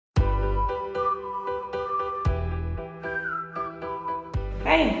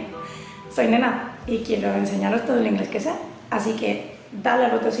Hey, soy Nena y quiero enseñaros todo el inglés que sé. Así que dale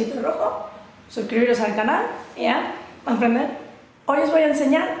al botoncito rojo, suscribiros al canal y a aprender. Hoy os voy a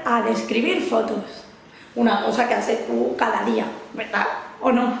enseñar a describir fotos. Una cosa que haces tú cada día, ¿verdad?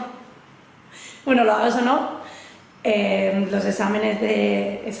 ¿O no? Bueno, lo hagas o no, los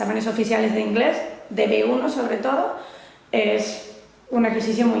exámenes oficiales de inglés, de B1 sobre todo, es un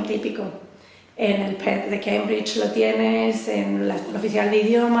ejercicio muy típico. En el PET de Cambridge lo tienes, en la Escuela Oficial de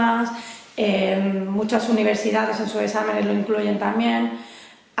Idiomas, en muchas universidades en sus exámenes lo incluyen también,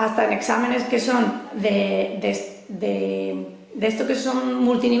 hasta en exámenes que son de esto que son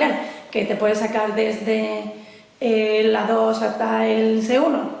multinivel, que te puedes sacar desde la 2 hasta el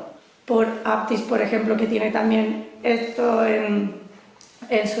C1, por Aptis, por ejemplo, que tiene también esto en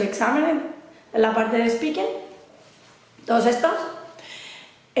su examen, en la parte de speaking. Todos estos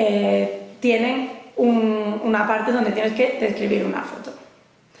tienen una parte donde tienes que describir una foto.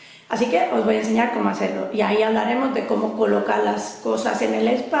 Así que os voy a enseñar cómo hacerlo y ahí hablaremos de cómo colocar las cosas en el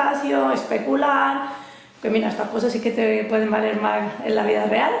espacio, especular, que mira, estas cosas sí que te pueden valer más en la vida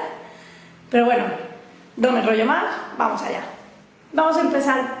real. Pero bueno, no me enrollo más, vamos allá. Vamos a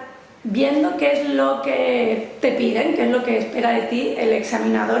empezar viendo qué es lo que te piden, qué es lo que espera de ti el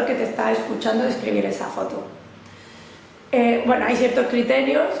examinador que te está escuchando describir esa foto. Bueno, hay ciertos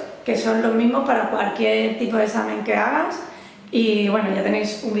criterios que son los mismos para cualquier tipo de examen que hagas y bueno, ya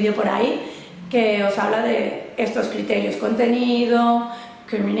tenéis un vídeo por ahí que os habla de estos criterios: contenido,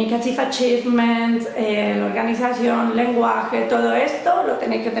 communicative achievement, la organización, lenguaje, todo esto lo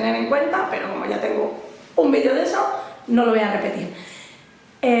tenéis que tener en cuenta, pero como ya tengo un vídeo de eso, no lo voy a repetir.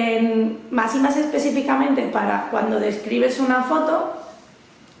 Más y más específicamente para cuando describes una foto,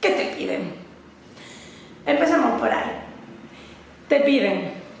 ¿qué te piden? Empezamos por ahí. Te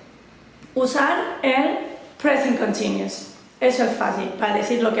piden usar el present continuous. Eso es fácil, para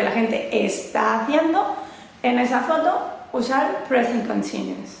decir lo que la gente está haciendo en esa foto, usar present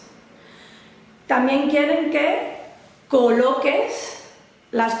continuous. También quieren que coloques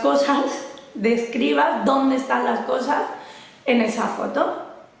las cosas, describas dónde están las cosas en esa foto.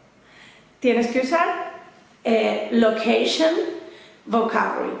 Tienes que usar location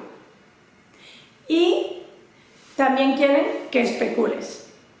vocabulary. Y también quieren que especules.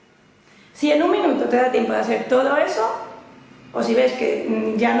 Si en un minuto te da tiempo de hacer todo eso, o si ves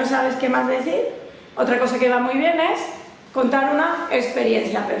que ya no sabes qué más decir, otra cosa que va muy bien es contar una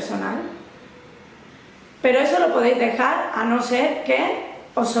experiencia personal. Pero eso lo podéis dejar a no ser que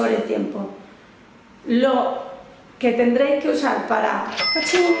os sobre el tiempo. Lo que tendréis que usar para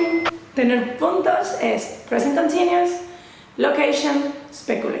tener puntos es present continuous, location,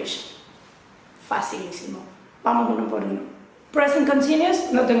 speculation. Facilísimo. Vamos uno por uno. Present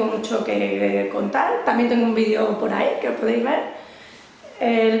continuous, no tengo mucho que contar, también tengo un vídeo por ahí que podéis ver.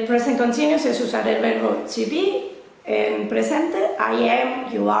 El present continuous es usar el verbo to be en presente, I am,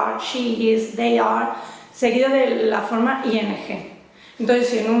 you are, she is, they are, seguido de la forma ing. Entonces,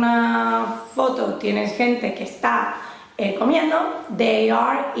 si en una foto tienes gente que está comiendo, they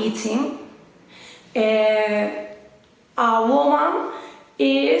are eating. A woman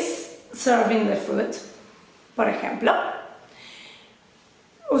is serving the food, por ejemplo.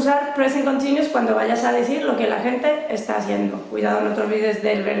 Usar present continuous cuando vayas a decir lo que la gente está haciendo. Cuidado, no te olvides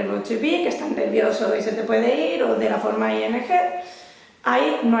del verbo to be, que está nervioso y se te puede ir, o de la forma ing.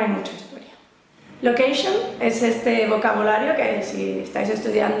 Ahí no hay mucha historia. Location es este vocabulario que si estáis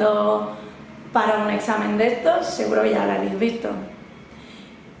estudiando para un examen de estos, seguro que ya lo habéis visto.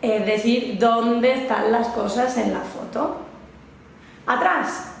 Es decir, dónde están las cosas en la foto.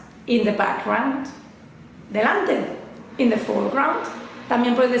 Atrás, in the background. Delante, in the foreground.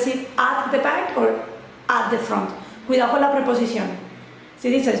 También puedes decir at the back o at the front. Cuidado con la preposición. Si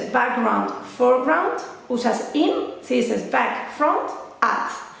dices background, foreground, usas in. Si dices back, front, at.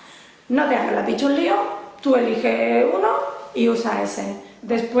 No te hagas la picha un lío, tú elige uno y usa ese.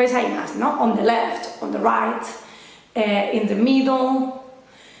 Después hay más, ¿no? On the left, on the right, in the middle.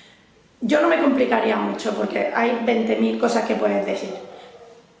 Yo no me complicaría mucho porque hay 20.000 cosas que puedes decir.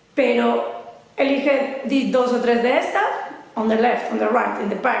 Pero elige 2 o 3 de estas. On the left, on the right, in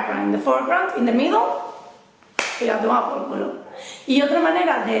the background, in the foreground, in the middle, y la toma por culo. Y otra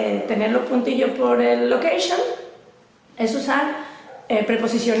manera de tener los puntillos por el location es usar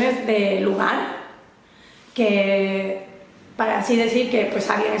preposiciones de lugar, que para así decir que pues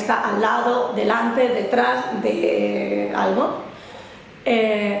alguien está al lado, delante, detrás de algo.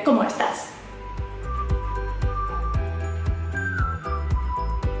 ¿Cómo estás?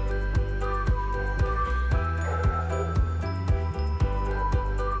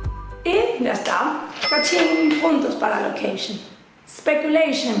 Y ya está. ¡Cachín! Puntos para location.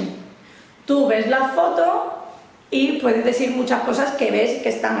 Speculation. Tú ves la foto y puedes decir muchas cosas que ves que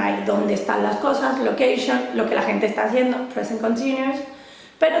están ahí, dónde están las cosas, location, lo que la gente está haciendo, present continuous,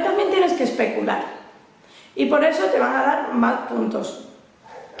 pero también tienes que especular. Y por eso te van a dar más puntos.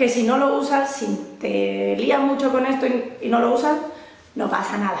 Que si no lo usas, si te lías mucho con esto y no lo usas, no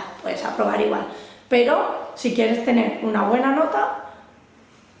pasa nada, puedes aprobar igual. Pero si quieres tener una buena nota,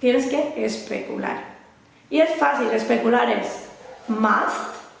 tienes que especular. Y es fácil, especular es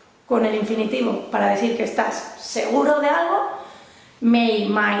must, con el infinitivo, para decir que estás seguro de algo, may,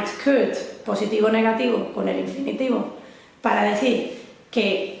 might, could, positivo o negativo, con el infinitivo, para decir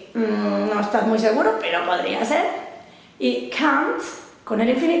que no estás muy seguro, pero podría ser, y can't, con el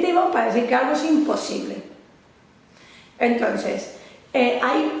infinitivo, para decir que algo es imposible. Entonces,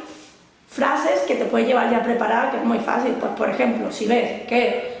 hay frases que te puedes llevar ya preparadas, que es muy fácil. Pues, por ejemplo, si ves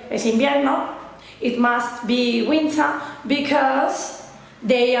que es invierno, it must be winter because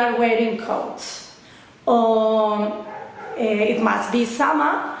they are wearing coats. O it must be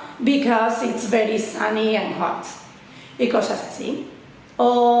summer because it's very sunny and hot. Y cosas así.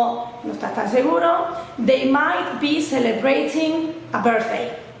 O, no estás tan seguro, they might be celebrating a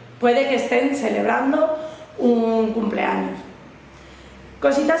birthday. Puede que estén celebrando un cumpleaños.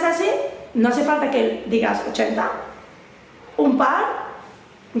 Cositas así, no hace falta que digas 80, un par,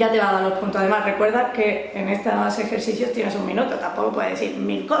 ya te va a dar los puntos. Además, recuerda que en estos ejercicios tienes un minuto, tampoco puedes decir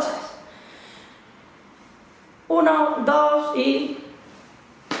 1000 cosas. 1, 2 y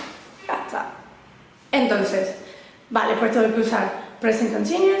ya está. Entonces, vale, pues tengo que usar present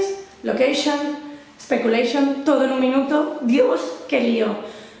continuous, location, speculation, todo en un minuto. Dios, qué lío.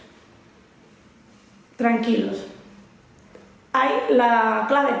 Tranquilos. La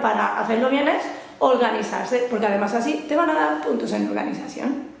clave para hacerlo bien es organizarse, porque además así te van a dar puntos en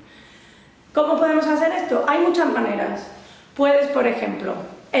organización. ¿Cómo podemos hacer esto? Hay muchas maneras. Puedes, por ejemplo,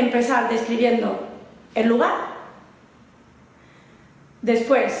 empezar describiendo el lugar,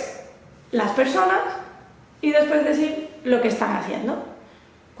 después las personas y después decir lo que están haciendo.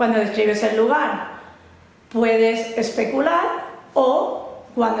 Cuando describes el lugar puedes especular, o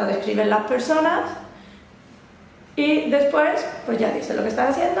cuando describes las personas y después pues ya dices lo que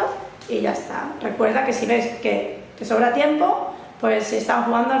estás haciendo y ya está. Recuerda que si ves que te sobra tiempo, pues si están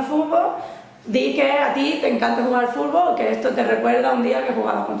jugando al fútbol, di que a ti te encanta jugar al fútbol o que esto te recuerda un día que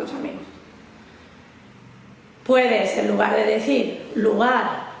jugabas con tus amigos. Puedes, en lugar de decir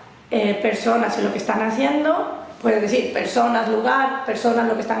lugar, personas y lo que están haciendo, puedes decir personas, lugar, personas,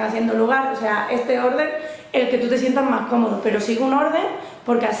 lo que están haciendo, lugar. O sea, este orden, el que tú te sientas más cómodo, pero sigue un orden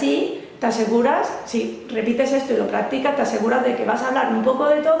porque así te aseguras, si repites esto y lo practicas, te aseguras de que vas a hablar un poco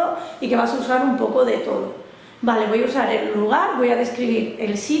de todo y que vas a usar un poco de todo. Vale, voy a usar el lugar, voy a describir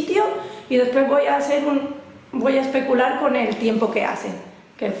el sitio y después voy a especular con el tiempo que hacen,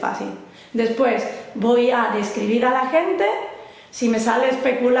 que es fácil. Después voy a describir a la gente, si me sale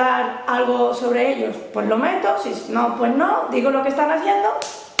especular algo sobre ellos, pues lo meto, si no, pues no, digo lo que están haciendo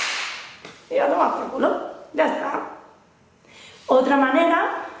y ya tomas por culo, ya está. Otra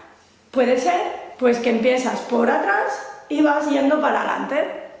manera puede ser pues que empiezas por atrás y vas yendo para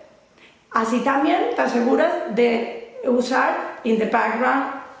adelante. Así también te aseguras de usar in the background,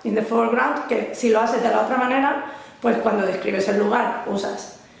 in the foreground, que si lo haces de la otra manera, pues cuando describes el lugar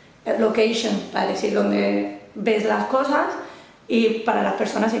usas location para decir dónde ves las cosas, y para las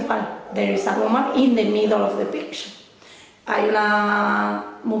personas igual. There is a woman in the middle of the picture. Hay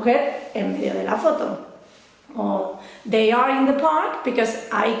una mujer en medio de la foto. O they are in the park because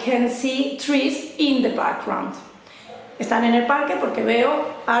I can see trees in the background. Están en el parque porque veo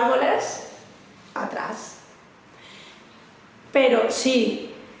árboles atrás. Pero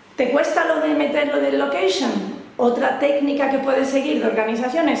si te cuesta lo de meter lo del location, otra técnica que puedes seguir de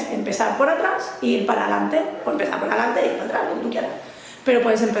organización es empezar por atrás e ir para adelante, o empezar por adelante y ir para atrás, lo que tú quieras. Pero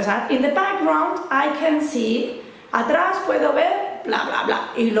puedes empezar in the background, I can see, atrás puedo ver, bla bla bla,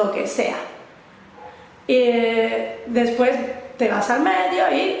 y lo que sea. Y después te vas al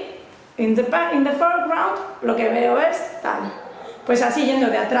medio y in the foreground, lo que veo es tal. Pues así, yendo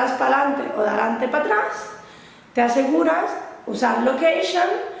de atrás para adelante o de adelante para atrás, te aseguras usar location,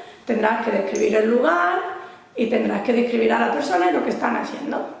 tendrás que describir el lugar y tendrás que describir a la persona y lo que están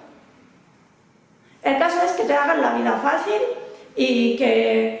haciendo. El caso es que te hagan la vida fácil y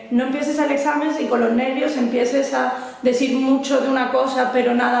que no empieces el examen y con los nervios empieces a decir mucho de una cosa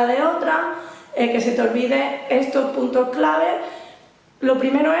pero nada de otra, que se te olvide estos puntos clave. Lo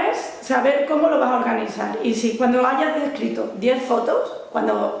primero es saber cómo lo vas a organizar, y si cuando hayas descrito 10 fotos,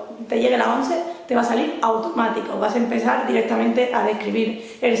 cuando te llegue la 11, te va a salir automático, vas a empezar directamente a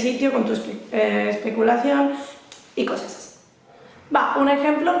describir el sitio con tu especulación y cosas así. Va, un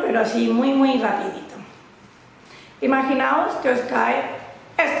ejemplo, pero así muy rapidito. Imaginaos que os cae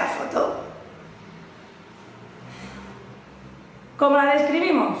esta foto. ¿Cómo la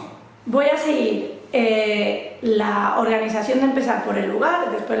describimos? Voy a seguir la organización de empezar por el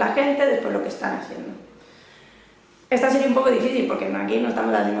lugar, después la gente, después lo que están haciendo. Esta sería un poco difícil porque aquí no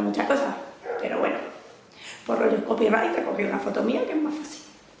estamos haciendo mucha cosa, pero bueno, por rollo copyright he cogido una foto mía que es más fácil.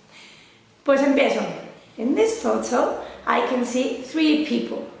 Pues empiezo. In this photo I can see 3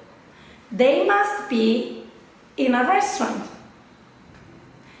 people. They must be in a restaurant.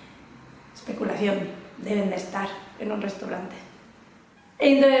 Especulación, deben de estar en un restaurante.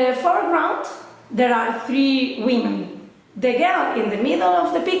 In the foreground there are 3 women. The girl in the middle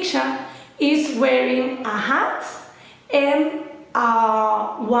of the picture is wearing a hat and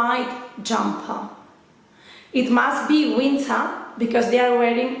a white jumper. It must be winter because they are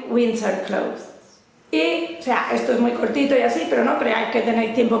wearing winter clothes. Y, o sea, esto es muy cortito y así, pero no creáis que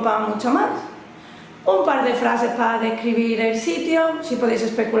tenéis tiempo para mucho más. Un par de frases para describir el sitio, si podéis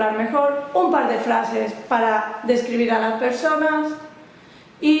especular mejor. Un par de frases para describir a las personas.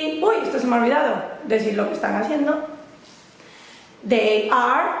 Y, uy, esto se me ha olvidado, decir lo que están haciendo. They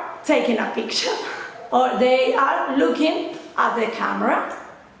are taking a picture. Or they are looking at the camera.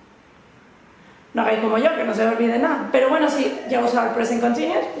 No hagáis como yo, que no se me olvide nada. Pero bueno, si ya he usado el present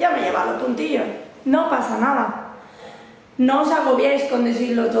continuous, ya me he llevado los puntillos. No pasa nada. No os agobiéis con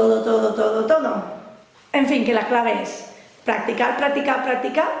decirlo todo. En fin, que la clave es practicar,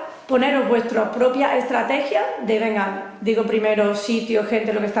 poneros vuestra propia estrategia de, venga, digo primero sitio,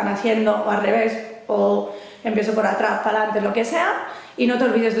 gente, lo que están haciendo, o al revés, o empiezo por atrás, para adelante, lo que sea, y no te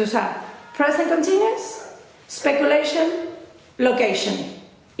olvides de usar present continuous, speculation, location.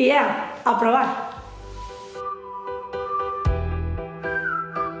 Y ya, a probar.